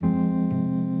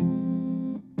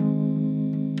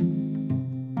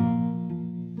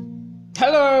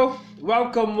Hello,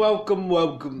 welcome.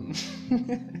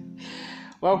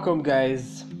 Welcome,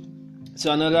 guys,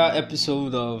 to another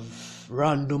episode of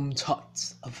Random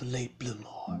Thoughts of a Late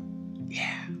Bloomer.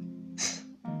 Yeah.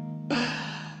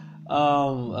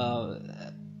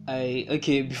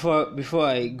 Before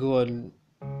I go on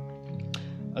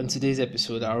today's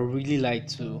episode, I would really like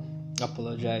to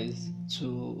apologize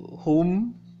to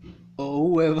whom or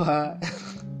whoever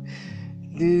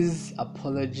this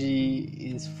apology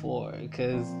is for,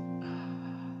 because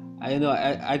I know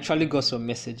I actually got some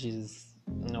messages,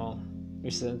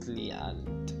 recently,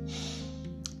 and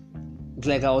it's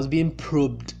like I was being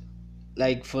probed,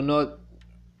 like, for not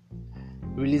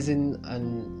releasing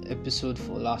an episode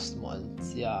for last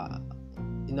month. Yeah,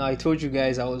 I told you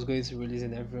guys I was going to release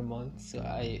it every month, so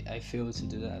I failed to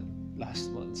do that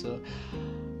last month. So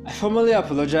I formally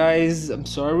apologize. I'm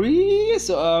sorry.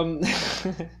 So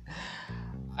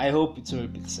I hope it won't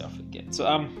repeat itself again. So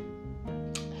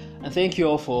and thank you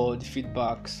all for the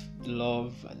feedbacks, the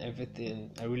love, and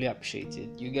everything. I really appreciate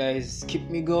it. You guys keep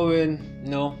me going.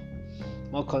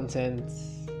 More content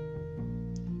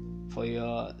for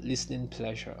your listening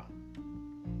pleasure.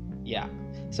 Yeah.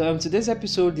 So today's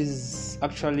episode is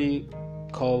actually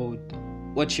called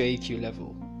 "What's Your EQ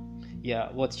Level?"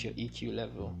 Yeah, what's your EQ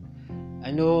level?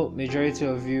 I know majority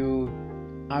of you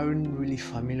aren't really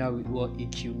familiar with what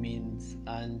EQ means,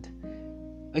 and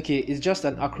it's just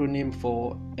an acronym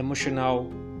for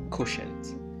emotional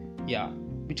quotient,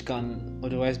 which can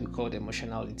otherwise be called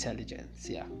emotional intelligence.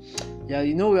 We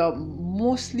are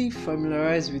mostly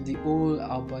familiarized with the old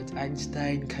Albert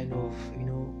Einstein kind of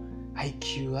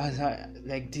IQ as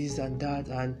like this and that,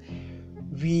 and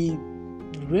we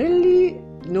rarely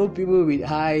know people with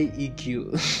high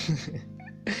EQ.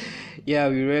 Yeah,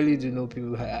 we rarely do know people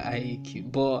with high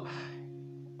EQ, but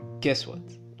guess what?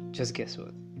 Just guess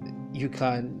what? You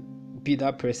can be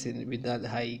that person with that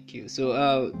high EQ.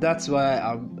 So that's why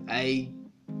I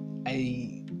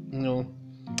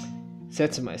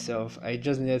said to myself, I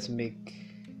just needed to make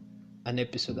an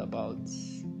episode about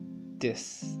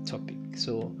this topic.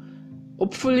 So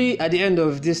hopefully at the end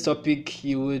of this topic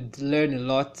you would learn a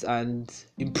lot and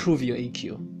improve your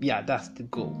EQ. Yeah, that's the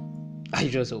goal. I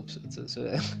just hope so.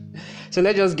 So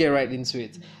let's just get right into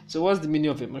it. So what's the meaning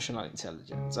of emotional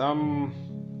intelligence?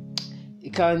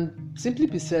 It can simply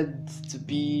be said to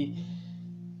be,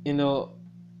 a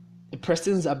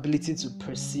person's ability to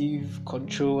perceive,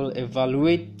 control,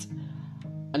 evaluate,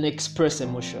 and express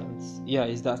emotions. Yeah,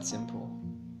 it's that simple.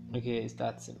 Okay, it's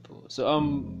that simple. So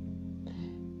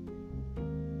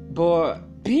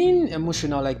but being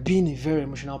emotional, like being a very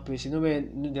emotional person,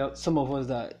 when there are some of us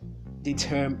that the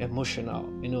term emotional,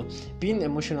 being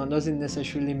emotional doesn't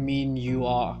necessarily mean you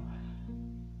are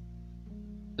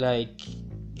like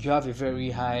you have a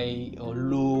very high or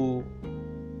low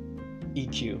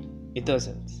EQ. It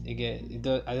doesn't. Again,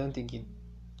 I don't think it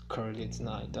correlates.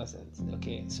 No, it doesn't.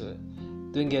 Okay, so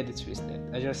don't get it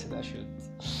twisted. I just said I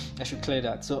should clear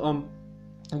that. So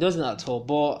it doesn't at all.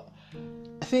 But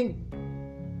I think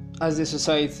as a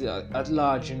society at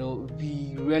large,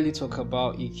 we rarely talk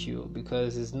about EQ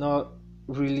because it's not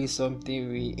really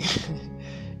something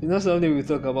it's not something we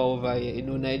talk about over here.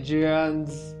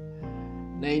 Nigerians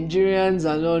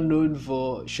are not known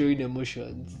for showing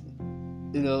emotions,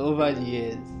 over the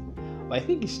years. But I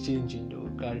think it's changing though,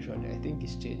 gradually. I think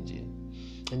it's changing.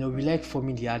 We like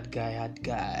forming the hard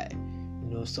guy,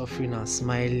 suffering and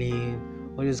smiling,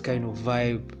 all this kind of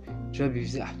vibe. Just be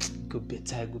go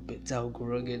better, go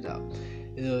rugged out.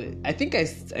 I think I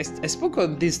spoke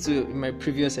on this too in my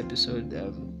previous episode,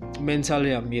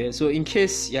 Mentally I'm Here. So in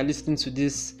case you're listening to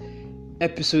this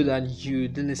episode and you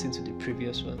didn't listen to the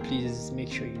previous one, please make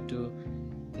sure you do.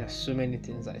 There's so many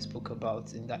things I spoke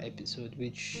about in that episode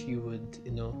which you would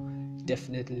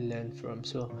definitely learn from.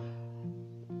 So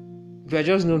we are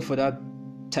just known for that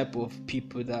type of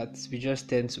people that we just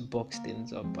tend to box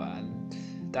things up and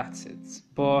that's it.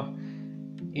 But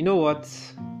you know what?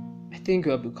 I think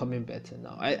we're becoming better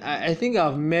now. I think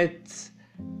I've met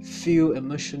few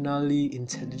emotionally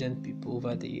intelligent people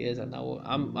over the years, and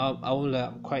I'm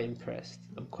quite impressed.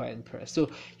 So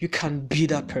you can be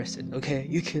that person, okay?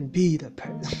 You can be that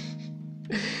person.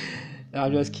 No,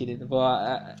 I'm just kidding,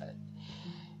 but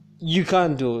you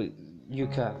can do it. You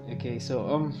can. Okay,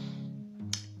 so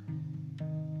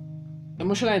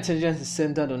emotional intelligence is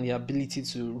centered on the ability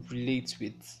to relate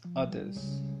with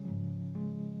others,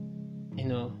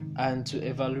 and to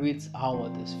evaluate how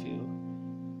others feel,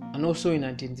 and also in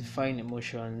identifying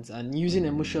emotions and using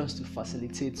emotions to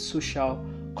facilitate social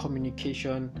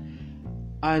communication,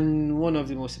 and one of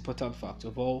the most important factors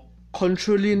of all,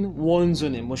 controlling one's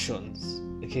own emotions.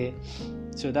 Okay,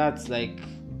 so that's like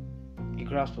a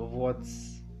grasp of what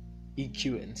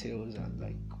EQ entails and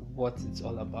like what it's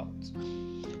all about.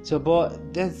 So,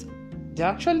 but there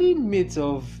are actually myths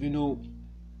of,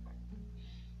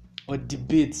 or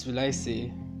debates, will I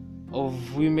say,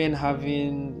 of women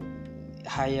having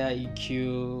higher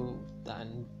EQ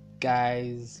than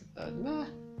guys.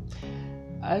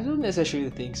 I don't necessarily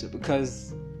think so,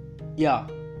 because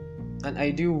an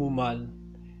ideal woman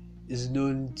is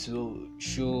known to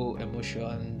show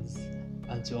emotions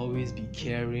and to always be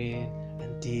caring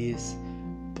and this,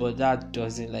 but that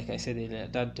doesn't, like I said earlier,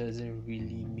 that doesn't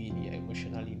really mean you're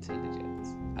emotionally intelligent.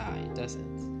 It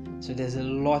doesn't. So there's a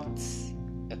lot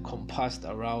encompassed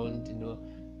around,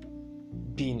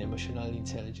 being emotionally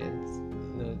intelligent.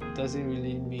 It doesn't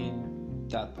really mean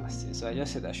that per se. So I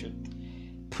just said I should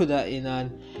put that in.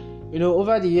 And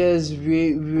over the years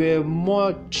we were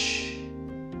much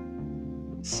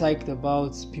psyched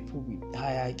about people with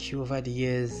high IQ over the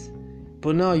years,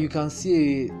 but now you can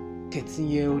see a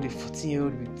 13-year-old, a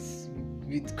 14-year-old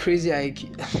with crazy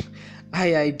IQ,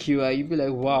 high IQ, and you'd be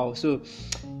like, wow. So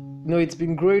it's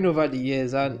been growing over the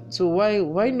years, and so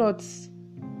why not,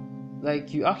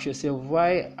 like, you ask yourself,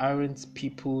 why aren't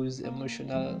people's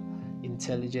emotional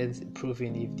intelligence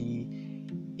improving if the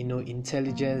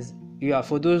intelligence,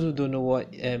 for those who don't know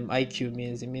what IQ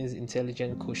means, it means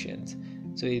intelligent quotient.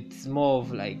 So it's more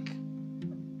of like,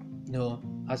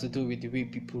 has to do with the way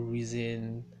people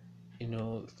reason,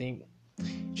 think.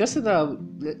 Just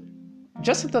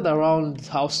that around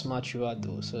how smart you are,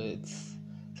 though. So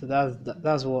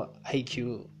that's what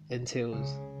IQ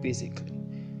entails, basically.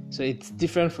 So it's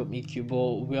different from EQ,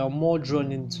 but we are more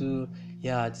drawn into,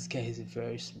 this guy is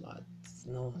very smart.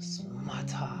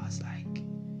 Smart ass, like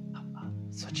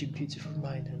such a beautiful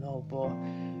mind and all, but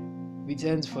we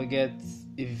tend to forget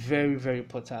a very, very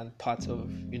important part of,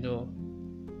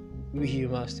 we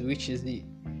humans too, which is the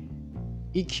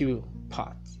EQ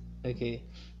part. Okay,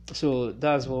 so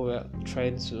that's what we're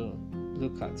trying to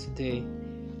look at today.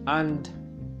 And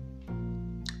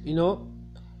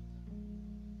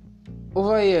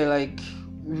over here, like,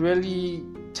 we really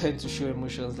tend to show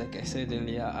emotions, like I said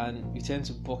earlier, and we tend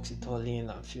to box it all in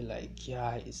and feel like,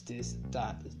 it's this,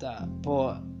 it's that.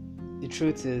 But the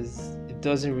truth is, it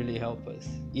doesn't really help us.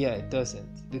 It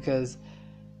doesn't, because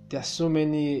there are so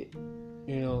many,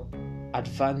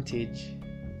 advantage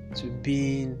to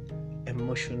being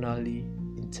emotionally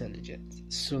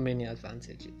intelligent. So many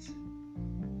advantages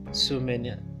to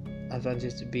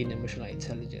being emotionally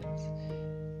intelligent,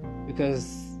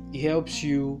 because it helps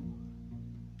you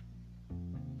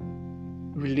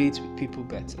relate with people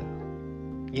better.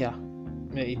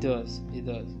 It does.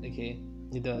 Okay,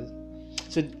 it does.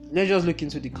 So let's just look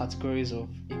into the categories of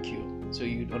EQ, so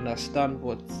you'd understand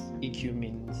what EQ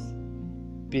means,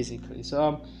 basically.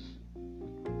 So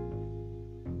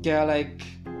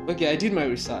I did my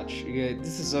research.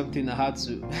 This is something I had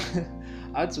to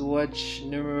I had to watch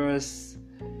numerous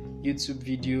YouTube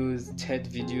videos, TED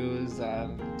videos,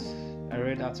 and I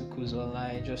read articles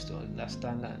online just to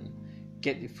understand and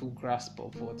get the full grasp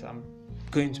of what I'm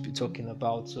going to be talking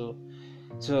about. So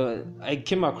I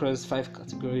came across 5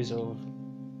 categories of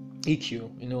EQ,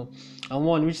 and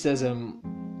one which says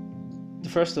the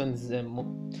first one is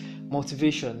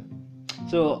motivation.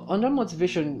 So under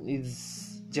motivation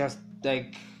is just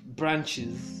like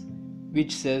branches,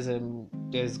 which says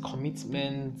there's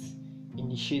commitment,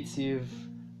 initiative,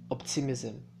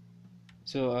 optimism.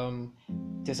 So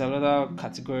there's another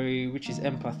category which is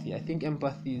empathy. I think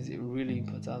empathy is a really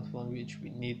important one, which we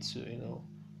need to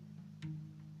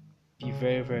be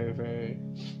very, very, very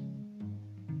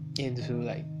into,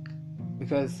 like,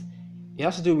 because it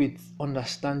has to do with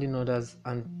understanding others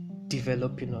and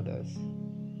developing others.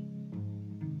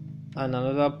 And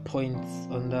another point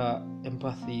under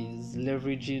empathy is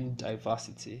leveraging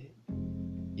diversity.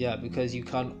 Because you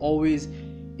can always,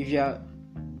 if you're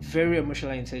very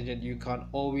emotionally intelligent, you can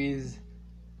always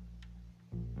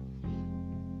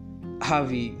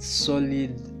have a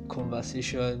solid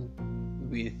conversation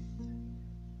with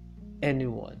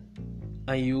anyone,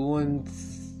 and you won't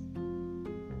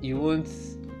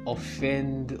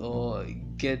offend or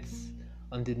get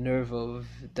on the nerve of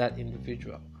that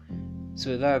individual.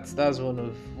 So that's one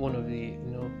of the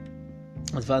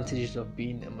advantages of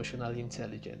being emotionally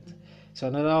intelligent. So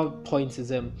another point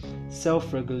is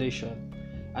self-regulation.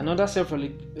 Under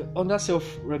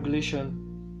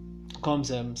self-regulation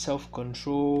comes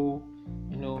self-control,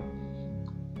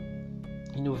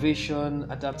 innovation,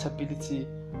 adaptability,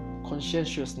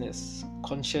 conscientiousness.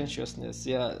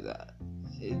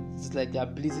 It's like the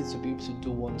ability to be able to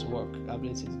do one's work, the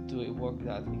ability to do a work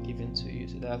that's been given to you.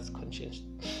 So that's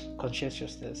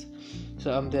conscientiousness.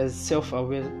 So there's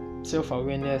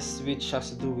self-awareness, which has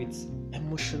to do with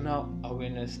emotional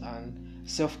awareness, and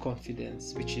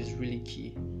self-confidence, which is really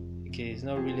key. Okay, it's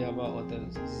not really about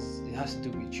others, it has to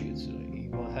do with you. So you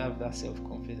must have that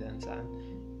self-confidence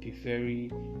and be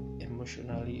very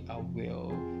emotionally aware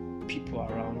of people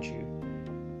around you.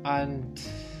 And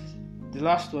the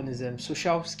last one is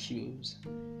social skills.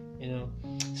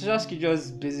 Social skill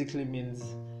just basically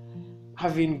means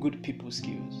having good people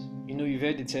skills. You've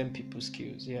heard the term people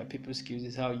skills. Yeah, people skills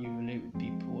is how you relate with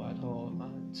people and all.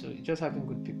 And so just having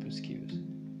good people skills.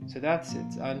 So that's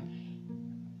it. And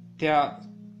there are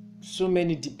so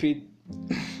many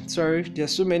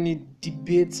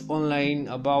debates online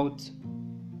about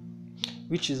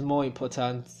which is more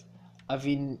important,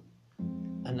 having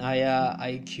an higher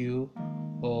IQ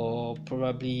or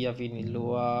probably having a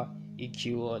lower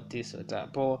EQ or this or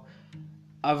that. But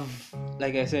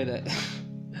like I said,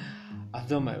 I've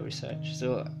done my research.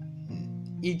 So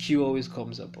EQ always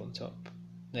comes up on top.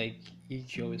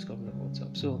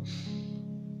 So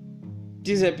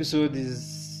this episode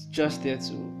is just there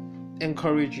to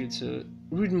encourage you to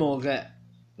read more,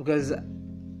 because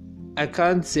I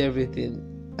can't say everything.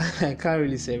 I can't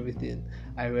really say everything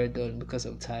I read on because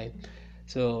of time.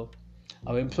 So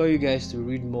I'll implore you guys to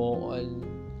read more on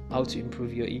how to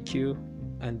improve your EQ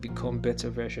and become better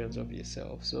versions of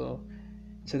yourself. So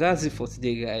that's it for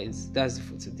today, guys. That's it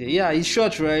for today. Yeah, it's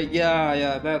short, right?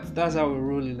 Yeah. That's how we're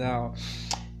rolling now.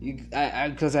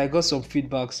 Because I got some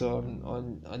feedbacks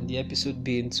on the episode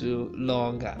being too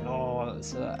long and all.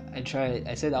 So I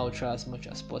said I'll try as much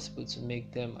as possible to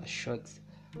make them as short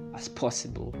as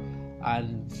possible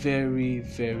and very,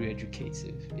 very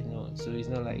educative. So it's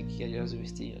not like you're just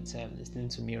wasting your time listening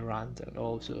to me rant and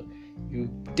all. So you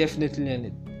definitely learn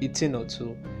a thing or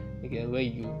two again, where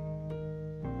you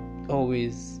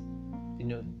always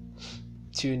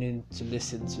tune in to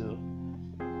listen to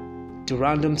the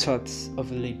random thoughts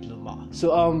of a late bloomer.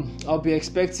 So I'll be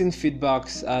expecting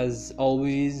feedbacks as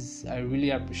always. I really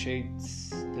appreciate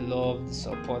the love, the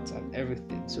support, and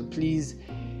everything. So please,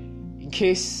 in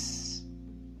case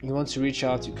you want to reach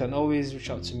out, you can always reach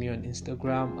out to me on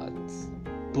Instagram at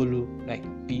Bolu, like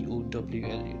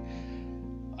BOWLU.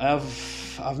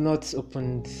 I've not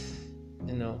opened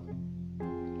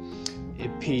a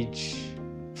page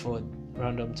for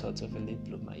random thoughts of a late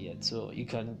bloomer yet, so you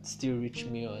can still reach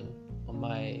me on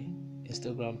my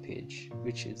Instagram page,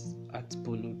 which is at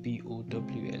Bolu,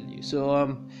 BOWLU.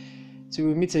 So till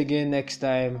we meet again next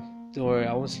time, don't worry,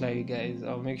 I won't slide you guys.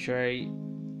 I'll make sure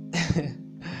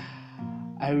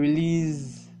I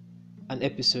release an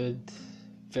episode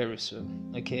very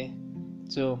soon. Okay,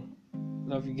 so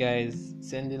love you guys,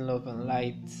 sending love and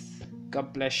light.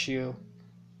 God bless you.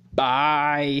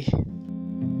 Bye.